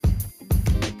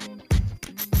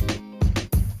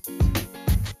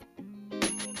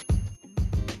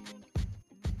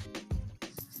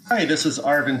Hi, this is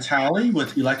Arvin Talley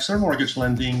with Elexir Mortgage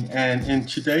Lending, and in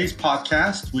today's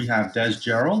podcast, we have Des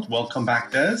Gerald. Welcome back,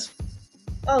 Des.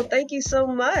 Oh, thank you so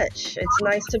much. It's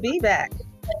nice to be back.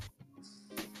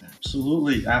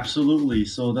 Absolutely, absolutely.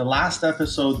 So the last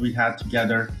episode we had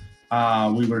together,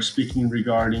 we were speaking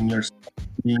regarding your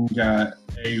being a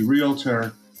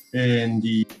realtor in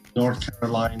the North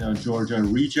Carolina, Georgia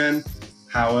region.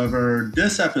 However,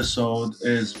 this episode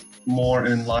is more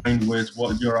in line with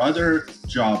what your other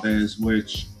job is,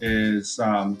 which is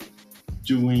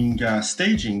doing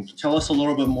staging. Tell us a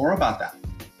little bit more about that.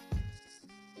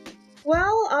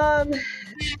 Well,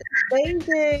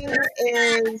 staging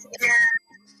is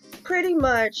pretty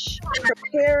much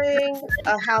preparing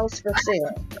a house for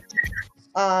sale,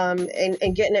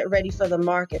 and getting it ready for the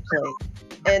marketplace.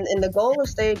 And the goal of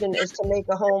staging is to make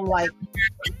a home like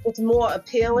it's more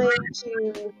appealing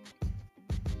to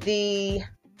the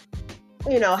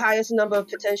highest number of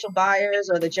potential buyers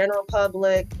or the general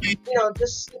public.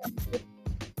 Just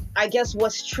I guess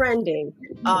what's trending,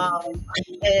 and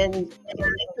to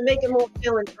make it more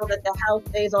appealing so that the house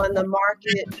stays on the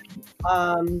market,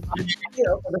 for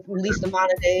the least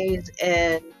amount of days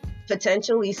and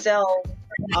potentially sell,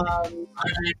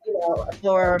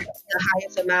 for the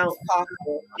highest amount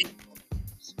possible.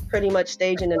 Pretty much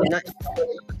staging in a nutshell.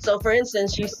 So, for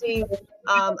instance, you see,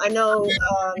 I know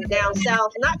down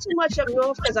south, not too much up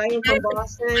north because I am from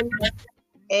Boston,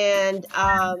 and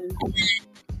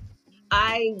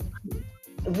I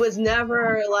was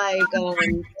never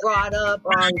brought up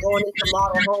on going into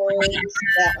model homes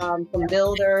that, from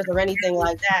builders or anything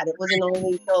like that. It wasn't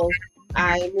only until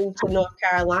I moved to North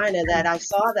Carolina that I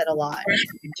saw that a lot.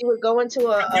 You would go into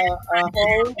a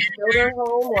home, builder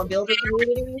home or builder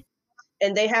community,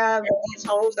 and they have these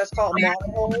homes that's called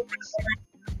model homes. I'm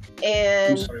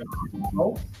And sorry.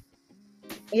 Oh,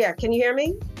 yeah, can you hear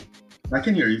me? I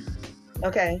can hear you.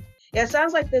 Okay. Yeah, it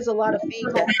sounds like there's a lot of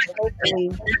feedback. So hopefully,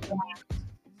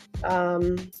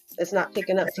 it's not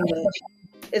picking up too much.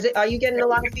 Are you getting a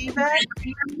lot of feedback?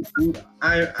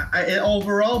 I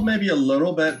overall maybe a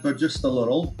little bit, but just a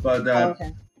little. But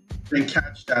Okay. didn't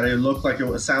catch that.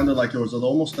 It sounded like it was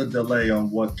almost a delay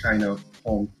on what kind of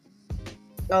home.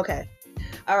 Okay.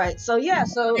 All right. So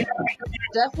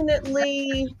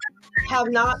definitely have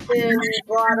not been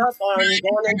brought up on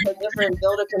going into different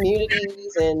builder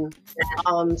communities and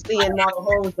seeing model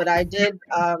homes, but I did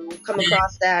come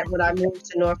across that when I moved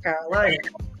to North Carolina.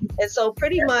 And so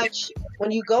pretty much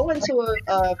when you go into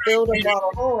a builder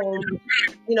model home,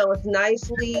 it's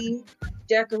nicely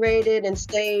decorated and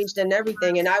staged and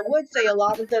everything. And I would say a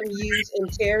lot of them use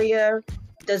interior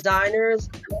designers,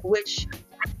 which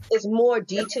is more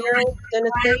detailed than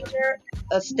a stager.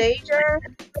 A stager,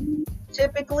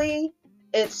 typically,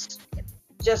 it's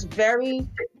just very,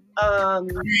 I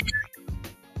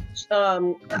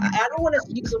don't want to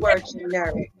use the word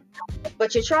generic,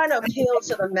 but you're trying to appeal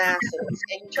to the masses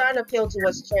and you're trying to appeal to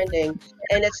what's trending.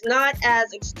 And it's not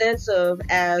as extensive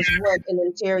as what an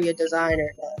interior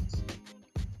designer does.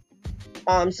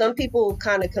 Some people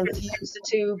kind of confuse the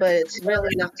two, but it's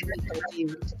really not to be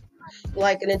confused.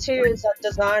 Like an interior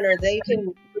designer, they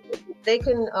can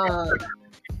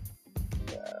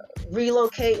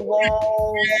relocate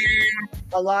walls.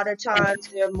 A lot of times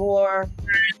they're more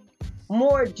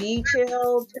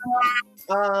detailed in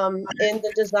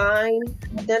the design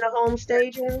than a home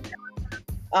stager,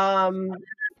 and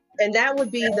that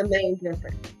would be the main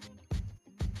difference.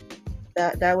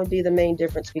 That would be the main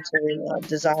difference between a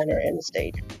designer and a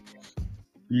stager.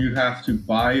 Do you have to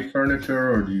buy furniture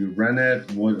or do you rent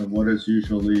it? What is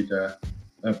usually the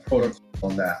protocol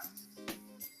on that?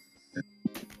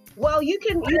 Well, you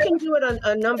can do it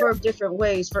a number of different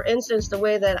ways. For instance, the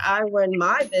way that I run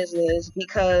my business,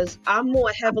 because I'm more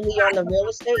heavily on the real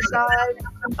estate side.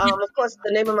 Of course,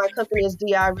 the name of my company is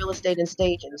DI Real Estate and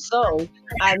Staging, so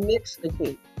I mix the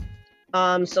two.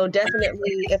 So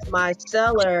definitely,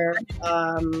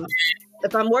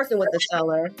 if I'm working with the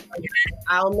seller,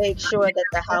 I'll make sure that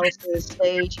the house is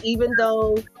staged, even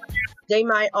though they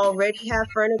might already have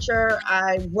furniture.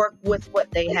 I work with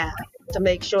what they have to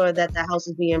make sure that the house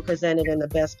is being presented in the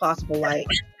best possible light.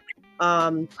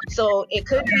 So it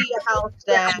could be a house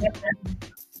that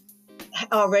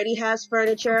already has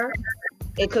furniture.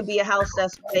 It could be a house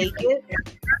that's vacant,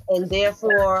 and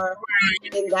therefore,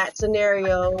 in that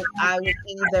scenario, I would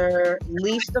either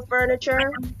lease the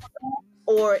furniture,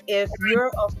 or if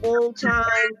you're a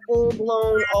full-time,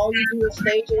 full-blown, all you do is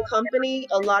staging company,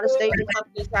 a lot of staging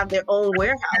companies have their own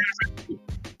warehouse,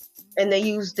 and they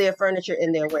use their furniture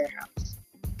in their warehouse.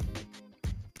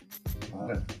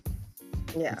 Got it.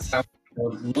 Yeah. It sounds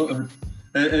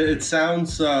It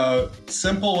sounds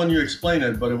simple when you explain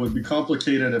it, but it would be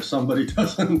complicated if somebody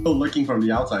doesn't know looking from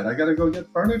the outside. I gotta go get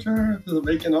furniture to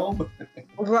make an home.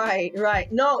 Right,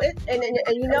 right. No, and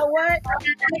you know what?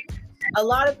 A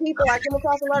lot of people, I come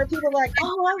across a lot of people like,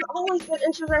 oh, I've always been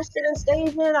interested in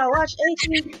staging. I watch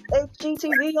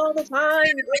HGTV all the time.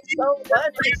 It's so fun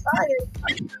and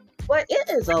exciting. But it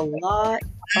is a lot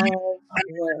of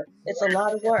work. It's a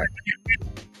lot of work.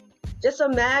 Just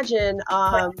imagine,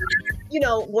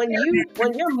 when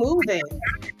you're moving,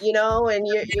 and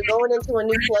you're going into a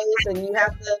new place and you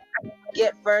have to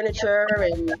get furniture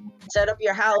and set up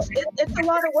your house. It's a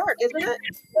lot of work, isn't it?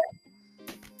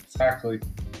 Exactly.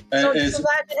 So just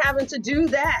imagine having to do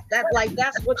that.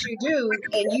 That's what you do,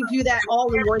 and you do that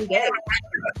all in one day.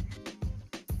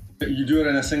 You do it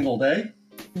in a single day?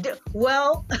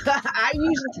 Well, I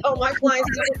usually tell my clients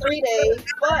 2 to 3 days,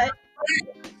 but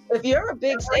if you're a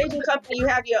big staging company, you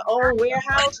have your own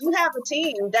warehouse, you have a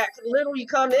team that could literally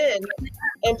come in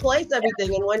and place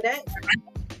everything in one day.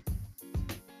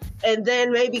 And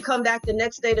then maybe come back the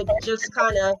next day to just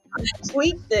kind of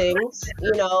tweak things,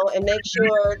 and make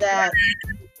sure that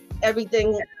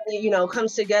everything,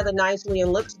 comes together nicely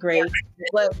and looks great.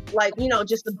 But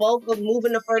just the bulk of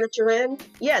moving the furniture in,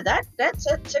 that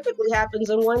typically happens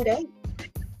in one day.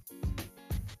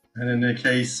 And in the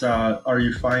case, are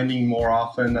you finding more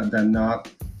often than not,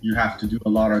 you have to do a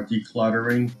lot of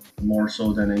decluttering more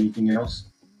so than anything else?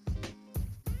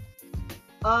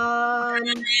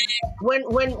 When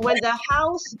the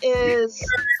house is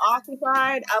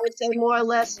occupied, I would say more or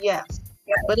less yes.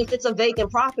 But if it's a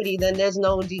vacant property, then there's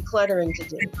no decluttering to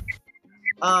do.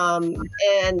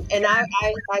 And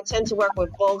I tend to work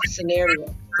with both scenarios.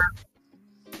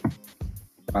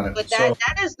 But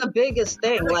that is the biggest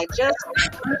thing, like just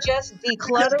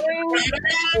decluttering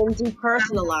and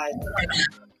depersonalizing.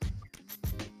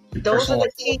 Those are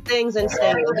the key things in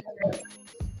staging.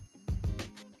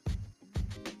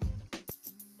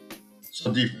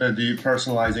 So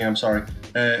depersonalizing, I'm sorry.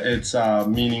 It's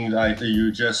meaning like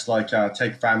you just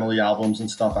take family albums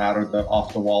and stuff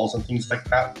off the walls and things like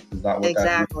that. Is that what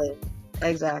exactly. that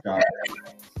means? Exactly.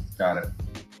 Got it.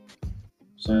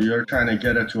 So you're trying to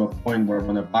get it to a point where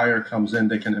when a buyer comes in,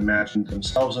 they can imagine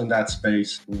themselves in that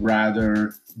space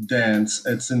rather than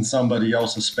it's in somebody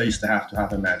else's space to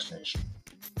have imagination.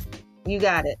 You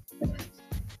got it.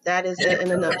 That is it in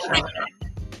a nutshell.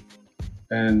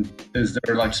 And is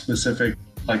there specific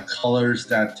colors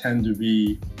that tend to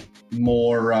be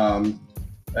more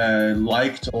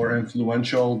liked or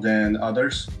influential than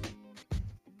others?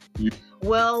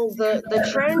 Well, the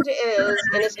trend is,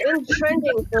 and it's been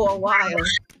trending for a while,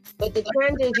 but the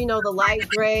trend is, the light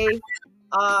gray.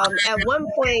 At one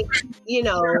point,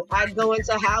 I'd go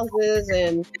into houses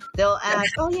and they'll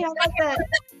ask, oh yeah, I like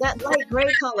that light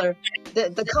gray color.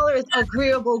 The color is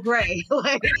agreeable gray.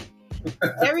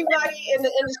 Everybody in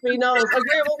the industry knows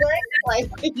agreeable gray.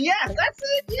 Yeah, that's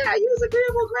it. Yeah, I use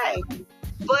agreeable gray.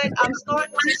 But I'm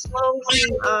starting to slowly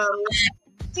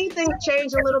see things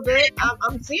change a little bit.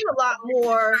 I'm seeing a lot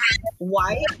more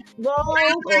white walls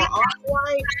or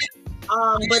off-white.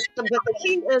 But the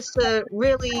key is to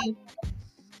really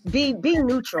be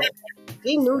neutral.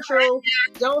 Be neutral.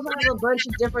 Don't have a bunch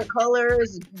of different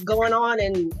colors going on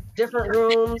in different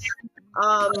rooms.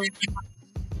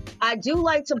 I do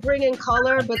like to bring in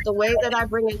color, but the way that I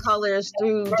bring in color is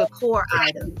through decor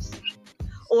items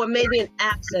or maybe an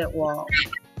accent wall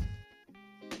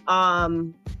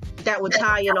that would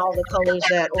tie in all the colors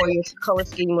or your color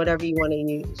scheme, whatever you want to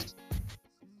use.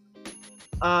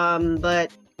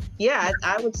 But yeah,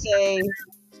 I would say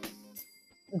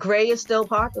gray is still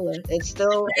popular. It's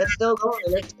still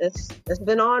going. It's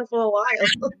been on for a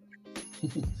while.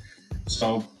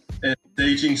 So is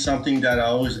staging something that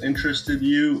always interested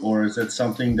you, or is it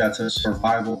something that's a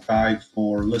survival guide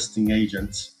for listing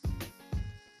agents?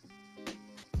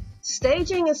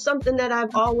 Staging is something that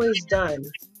I've always done.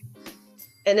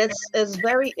 And it's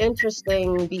very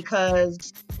interesting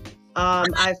because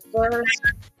I first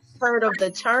heard of the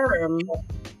term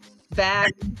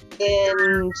back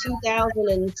in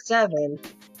 2007.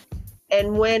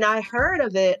 And when I heard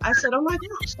of it, I said, oh my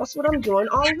gosh, that's what I'm doing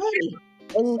already.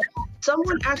 And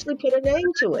someone actually put a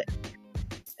name to it.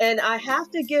 And I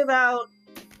have to give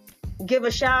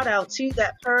a shout out to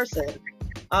that person.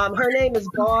 Her name is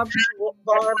Barb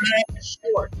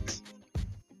Schwartz.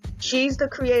 She's the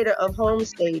creator of home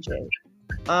staging.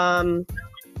 And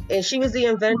she was the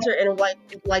inventor and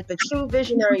like the true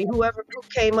visionary, who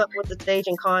came up with the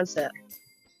staging concept.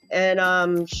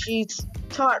 And she's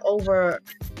taught over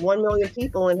 1 million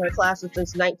people in her classes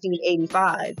since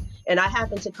 1985. And I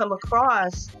happened to come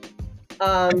across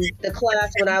the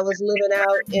class when I was living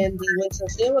out in the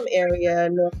Winston-Salem area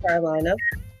in North Carolina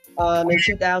in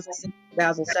 2006,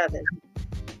 2007.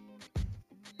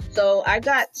 So I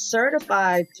got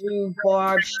certified through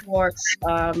Barb Schwartz,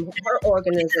 her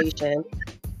organization,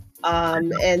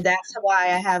 and that's why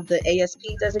I have the ASP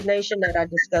designation that I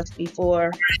discussed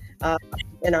before uh,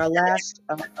 in our last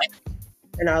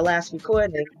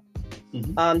recording.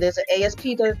 Mhm. There's an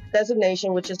ASP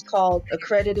designation, which is called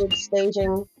Accredited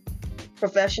Staging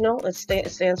Professional. It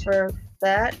stands for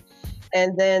that.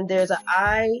 And then there's an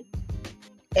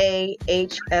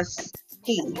IAHSP,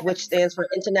 which stands for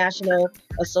International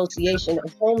Association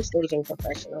of Home Staging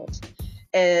Professionals.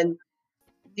 And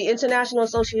the International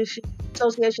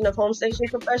Association of Home Staging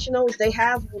Professionals, they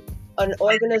have an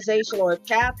organization or a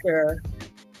chapter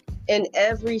in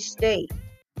every state.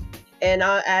 And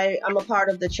I'm a part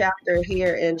of the chapter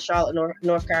here in Charlotte,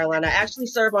 North Carolina. I actually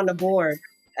serve on the board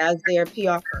as their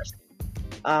PR person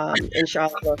in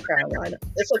Charlotte, North Carolina.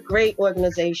 It's a great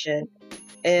organization.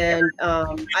 And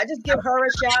I just give her a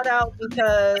shout out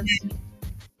because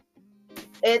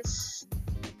it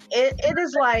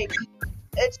is like,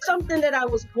 it's something that I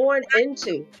was born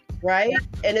into, right?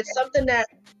 And it's something that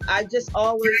I just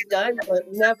always done,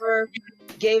 but never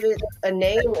gave it a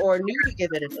name or knew to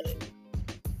give it a name.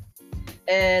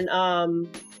 And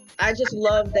I just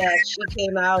love that she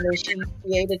came out and she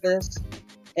created this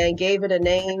and gave it a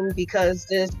name, because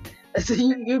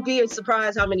you'd be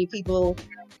surprised how many people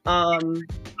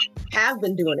have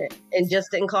been doing it and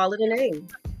just didn't call it a name.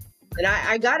 And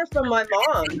I got it from my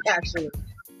mom, actually.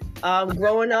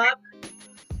 Growing up,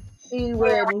 she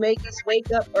would make us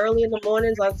wake up early in the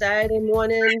mornings on Saturday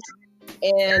mornings,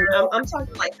 and I'm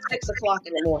talking like 6 o'clock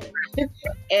in the morning.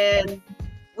 And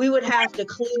we would have to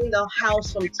clean the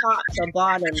house from top to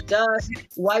bottom, dust,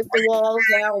 wipe the walls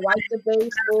down, wipe the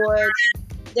baseboards.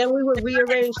 Then we would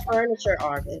rearrange furniture,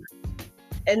 Arvin.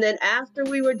 And then after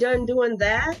we were done doing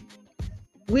that,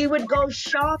 we would go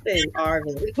shopping,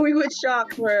 Arvin. We would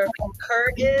shop for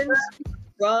curtains,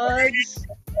 rugs,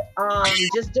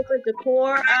 just different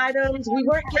decor items. We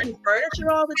weren't getting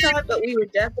furniture all the time, but we were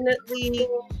definitely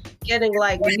getting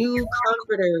like new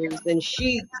comforters and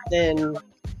sheets and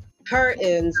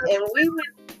curtains, and we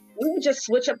would just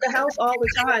switch up the house all the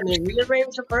time and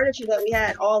rearrange the furniture that we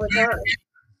had all the time.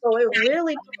 So it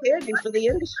really prepared me for the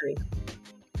industry.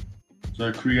 So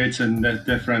it creates a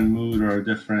different mood or a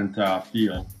different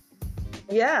feel.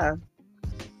 Yeah.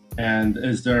 And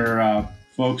is there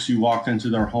folks you walk into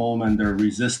their home and they're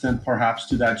resistant perhaps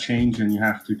to that change, and you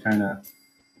have to kind of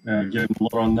give them a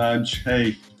little nudge?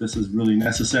 Hey, this is really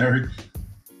necessary.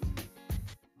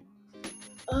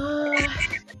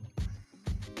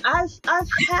 I've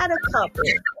had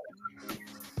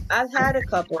a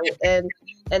couple.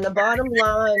 And the bottom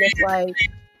line is like,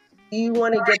 do you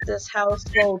want to get this house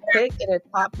sold quick and at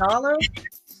top dollar,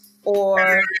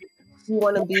 or you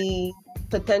want to be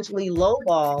potentially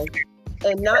lowballed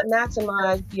and not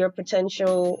maximize your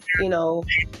potential,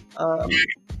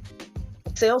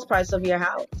 sales price of your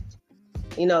house?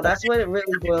 That's what it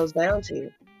really boils down to.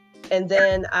 And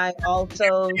then I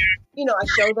also, I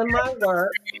show them my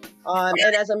work.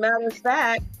 And as a matter of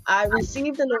fact, I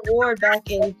received an award back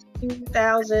in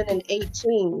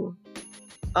 2018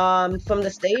 from the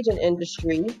staging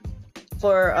industry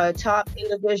for a top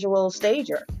individual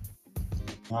stager.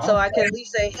 Wow. So I can at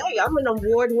least say, hey, I'm an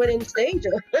award-winning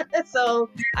stager. So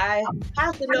I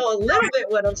have to know a little bit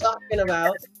what I'm talking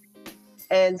about.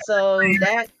 And so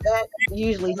that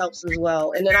usually helps as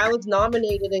well. And then I was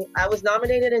nominated in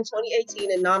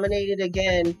 2018 and nominated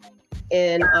again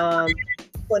in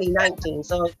 2019.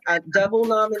 So I double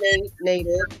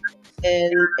nominated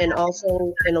and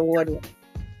also an award.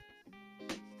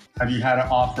 Have you had an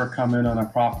offer come in on a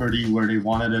property where they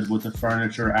wanted it with the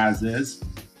furniture as is,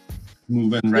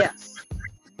 move in?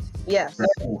 Yes.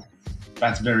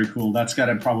 That's very cool. That's got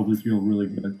to probably feel really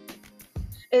good.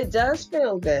 It does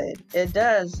feel good. It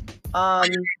does.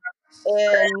 And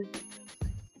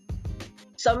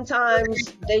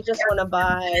sometimes they just want to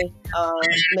buy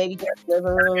maybe just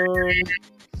living room,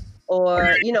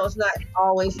 or it's not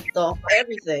always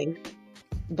everything.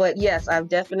 But yes, I've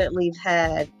definitely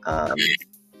had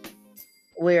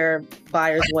where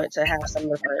buyers want to have some of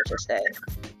the furniture stay.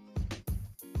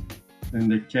 In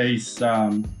the case,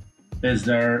 is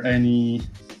there any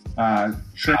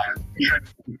trick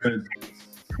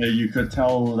you could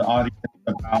tell the audience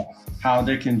about how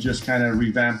they can just kind of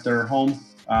revamp their home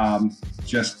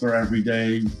just for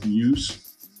everyday use?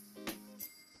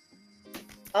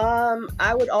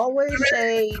 I would always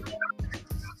say,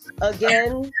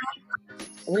 again,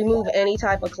 remove any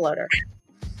type of clutter.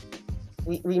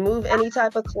 Remove any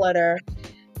type of clutter.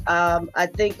 I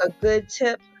think a good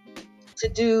tip to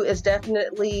do is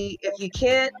definitely, if you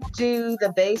can't do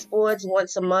the baseboards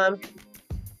once a month,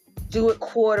 do it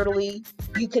quarterly.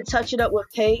 You could touch it up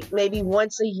with paint maybe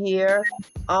once a year.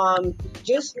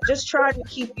 Just try to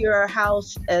keep your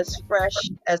house as fresh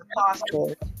as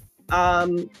possible.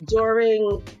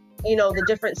 During, the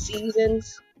different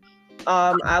seasons,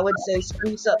 I would say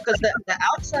spruce up, because the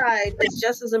outside is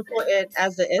just as important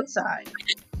as the inside.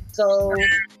 So you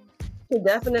can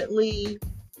definitely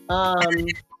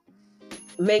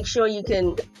make sure you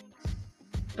can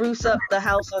spruce up the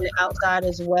house on the outside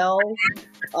as well.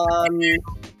 Um,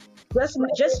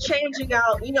 just changing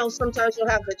out, sometimes you'll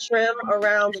have the trim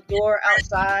around the door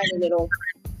outside and it'll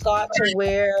start to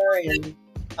wear, and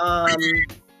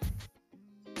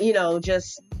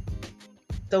just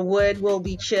the wood will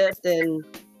be chipped and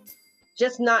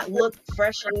just not look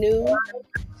fresh and new.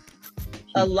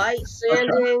 A light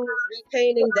sanding,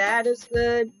 repainting, that is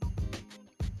good.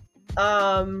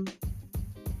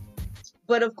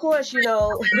 But of course,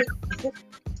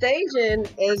 staging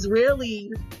is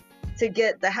really to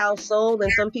get the house sold.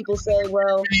 And some people say,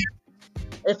 well,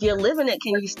 if you're living it,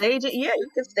 can you stage it? Yeah, you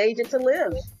can stage it to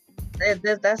live.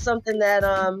 That's something that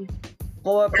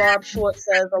Barb Schwartz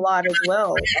says a lot as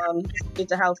well. You can stage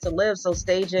the house to live, so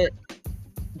stage it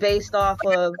based off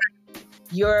of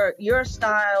your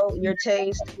style, your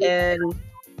taste, and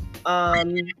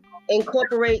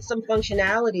incorporate some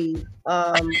functionality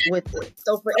with it.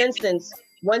 So for instance,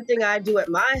 one thing I do at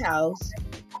my house,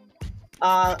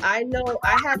 I know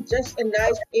I have just a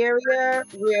nice area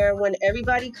where when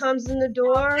everybody comes in the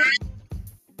door,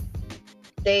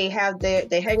 they hang up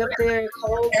their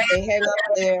coats, they hang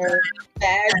up their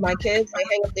bags. My kids, they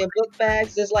hang up their book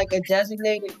bags. There's like a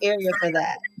designated area for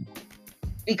that.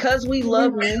 Because we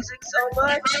love music so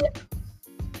much,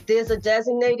 there's a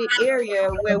designated area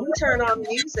where we turn on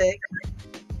music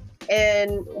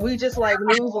and we just like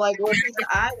move like one piece of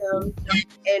item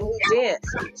and we dance.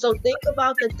 So think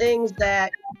about the things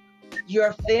that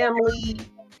your family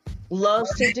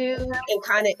loves to do and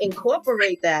kind of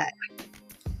incorporate that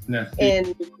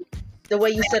in the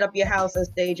way you set up your house and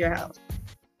stage your house.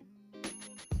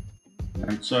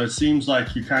 Right. So it seems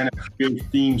like you kind of create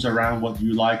themes around what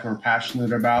you like or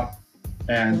passionate about,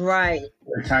 and right,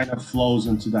 it kind of flows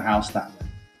into the house that way.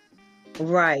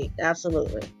 Right,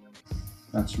 absolutely.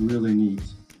 That's really neat.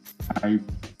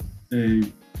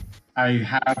 I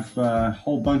have a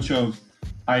whole bunch of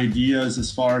ideas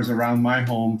as far as around my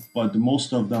home, but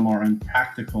most of them are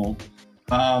impractical.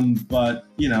 But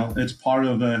it's part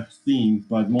of a theme,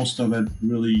 but most of it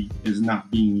really is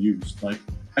not being used. Like,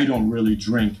 I don't really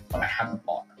drink, but I have a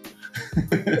bar.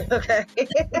 Okay.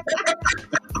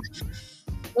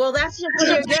 Well, that's just for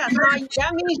your guests.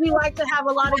 That means you like to have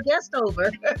a lot of guests over.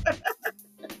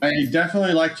 I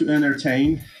definitely like to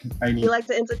entertain. You like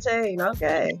to entertain,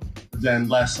 okay. Then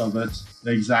less of it.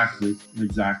 Exactly.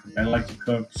 I like to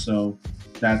cook, so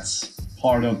that's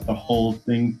part of the whole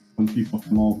thing when people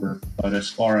come over. But as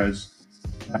far as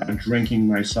drinking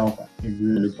myself, I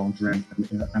really don't drink.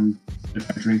 If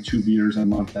I drink 2 beers a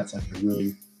month, that's a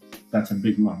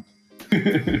big month.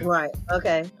 Right.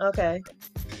 Okay. Yeah,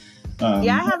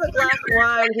 I have a glass of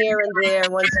wine here and there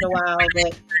once in a while,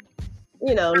 but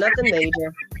nothing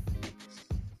major.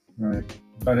 Right.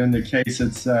 But in the case,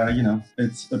 it's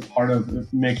it's a part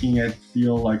of making it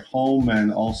feel like home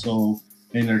and also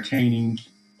entertaining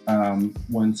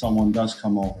when someone does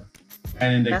come over.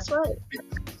 And that's right.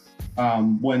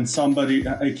 When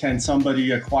can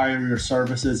somebody acquire your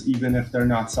services even if they're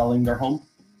not selling their home?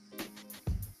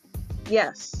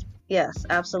 Yes,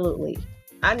 absolutely.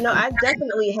 I know I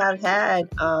definitely have had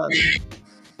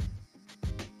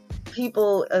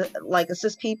people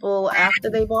assist people after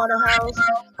they bought a house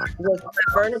with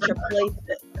furniture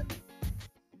placement.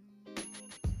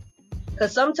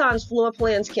 Because sometimes floor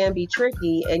plans can be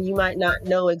tricky and you might not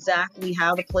know exactly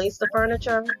how to place the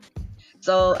furniture.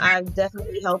 So I've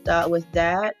definitely helped out with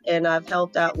that, and I've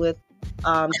helped out with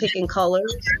picking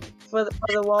colors for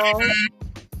the wall,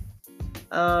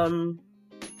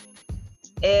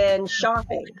 and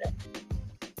shopping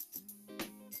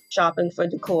for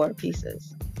decor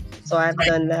pieces. So I've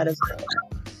done that as well.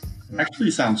 It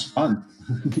actually sounds fun.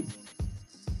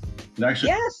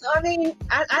 Yes, I mean,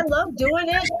 I love doing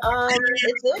it.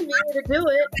 It's in me to do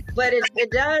it, but it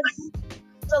does.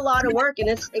 It's a lot of work, and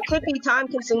it could be time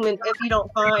consuming if you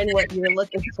don't find what you're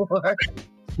looking for.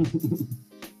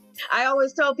 I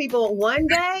always tell people, one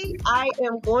day I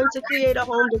am going to create a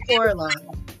home decor line,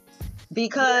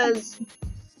 because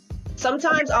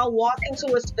sometimes I'll walk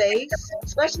into a space,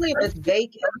 especially if it's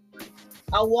vacant.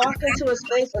 I'll walk into a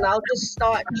space and I'll just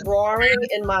start drawing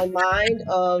in my mind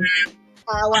of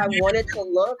how I wanted to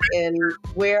look and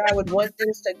where I would want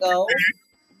things to go.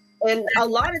 And a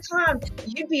lot of times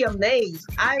you'd be amazed.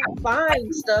 I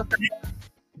find stuff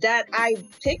that I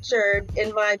pictured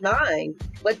in my mind,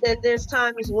 but then there's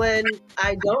times when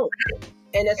I don't.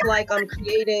 And it's like I'm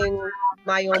creating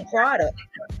my own product.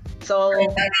 So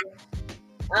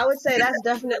I would say that's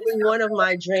definitely one of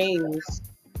my dreams,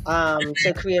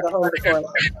 to create a home decor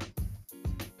line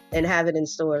and have it in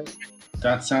stores.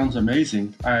 That sounds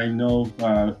amazing. I know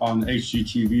on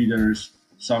HGTV there's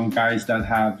some guys that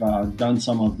have done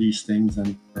some of these things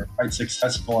and are quite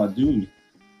successful at doing it.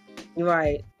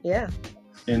 Right. Yeah.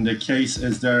 In the case,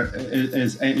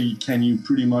 can you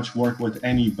pretty much work with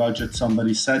any budget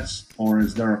somebody sets, or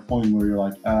is there a point where you're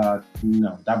like,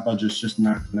 no, that budget's just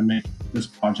not going to make this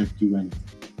project do anything?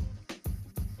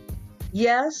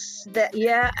 Yes,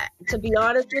 to be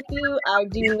honest with you, I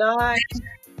do not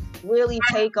really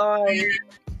take on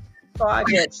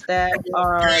projects that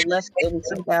are less than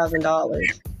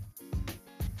 $2,000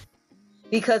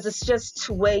 because it's just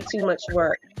way too much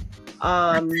work.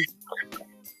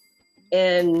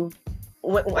 And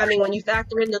when you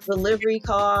factor in the delivery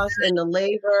costs and the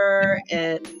labor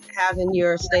and having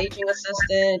your staging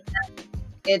assistant,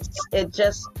 it's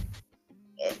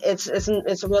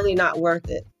really not worth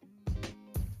it.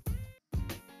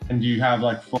 And do you have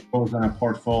like photos and a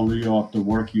portfolio of the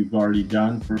work you've already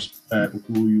done for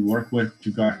who you work with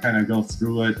to kind of go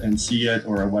through it and see it,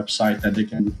 or a website that they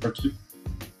can refer to?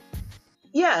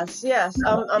 Yes.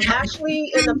 I'm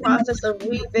actually in the process of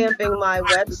revamping my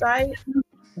website,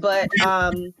 but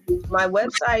my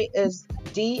website is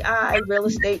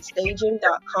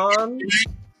direalestatestaging.com,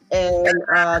 and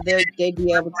they'd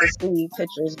be able to see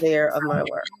pictures there of my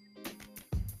work.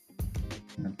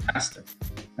 Fantastic.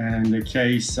 And in the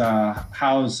case,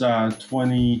 how's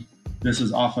this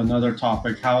is off another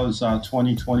topic, how's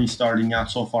 2020 starting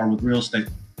out so far with real estate?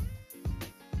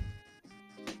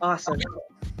 Awesome.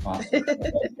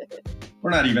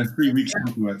 We're not even 3 weeks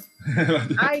into it.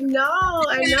 I know.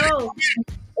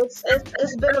 It's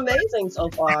been amazing so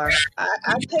far.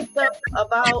 I picked up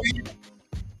about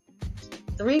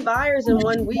 3 buyers in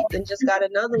 1 week and just got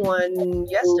another one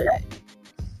yesterday.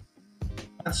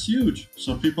 That's huge.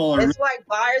 So people are... It's like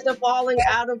buyers are falling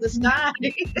out of the sky.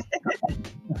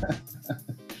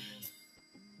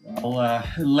 Well,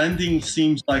 lending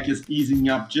seems like it's easing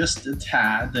up just a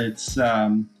tad. It's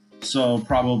so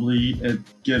probably it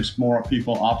gives more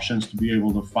people options to be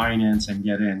able to finance and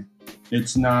get in.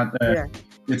 It's not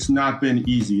It's not been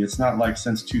easy. It's not like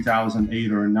since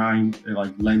 2008 or 9,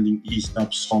 like lending eased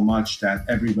up so much that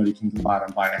everybody can go out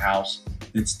and buy a house.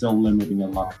 It's still limiting a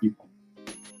lot of people.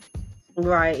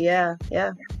 Right. Yeah.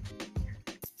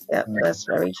 That's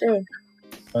very true.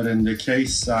 But in the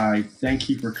case, I thank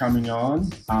you for coming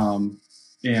on.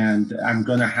 And I'm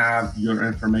going to have your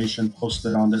information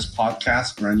posted on this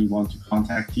podcast for anyone to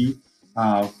contact you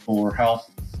for help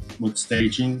with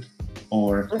staging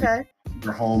or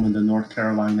your home in the North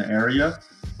Carolina area.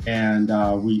 And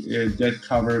we did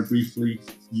cover briefly,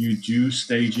 you do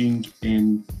staging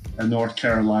in North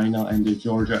Carolina and the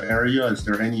Georgia area. Is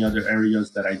there any other areas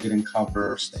that I didn't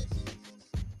cover or stage?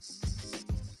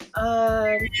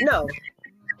 No.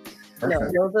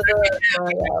 Perfect. No, those are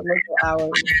my local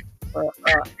hours.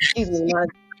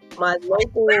 My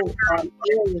local area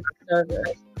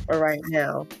service for right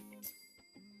now.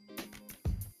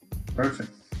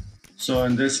 Perfect. So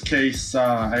in this case,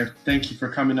 I thank you for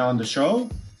coming on the show,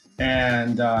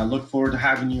 and look forward to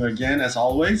having you again as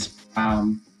always.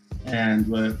 And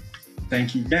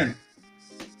thank you again.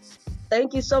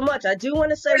 Thank you so much. I do want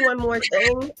to say one more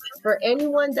thing. For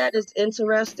anyone that is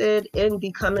interested in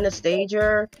becoming a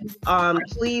stager,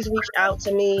 please reach out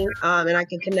to me, and I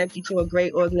can connect you to a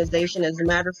great organization. As a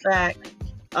matter of fact,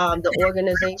 the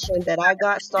organization that I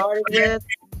got started with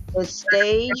is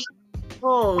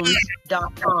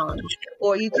stagehomes.com,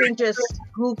 or you can just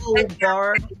Google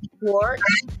Barb Schwartz,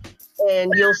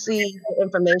 and you'll see the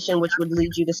information which would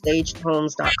lead you to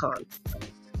stagehomes.com.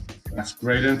 That's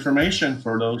great information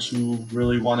for those who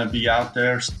really want to be out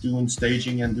there doing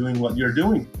staging and doing what you're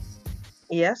doing.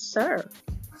 Yes, sir.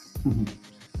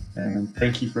 And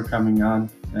thank you for coming on,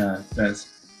 Des.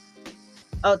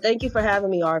 Oh, thank you for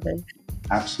having me, Arvin.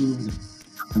 Absolutely.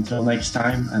 Until next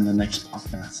time and the next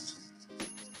podcast.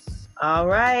 All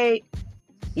right.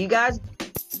 You guys